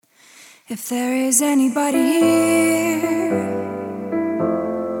If there is anybody here,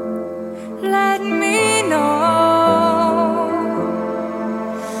 let me know.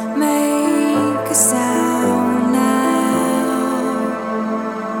 Make a sound now.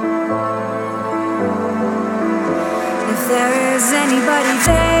 If there is anybody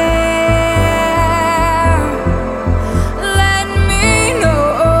there, let me know.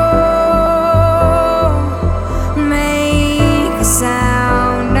 Make a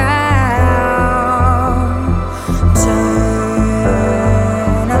sound now.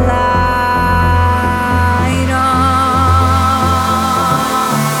 Turn a light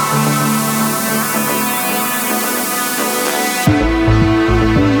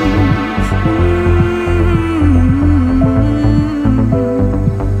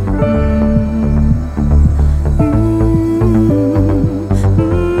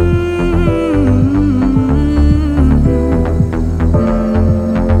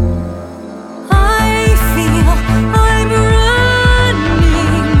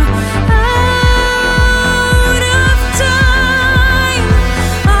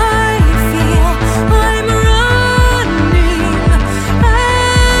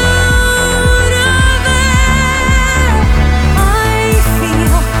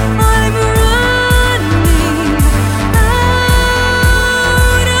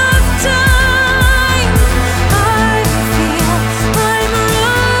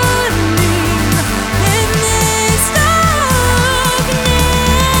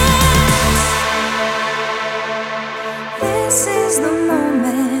This is the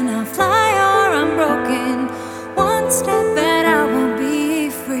moment I fly or I'm broken. One step and I will be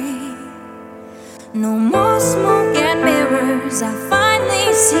free. No more smoke and mirrors, I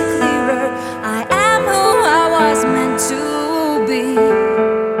finally see clear.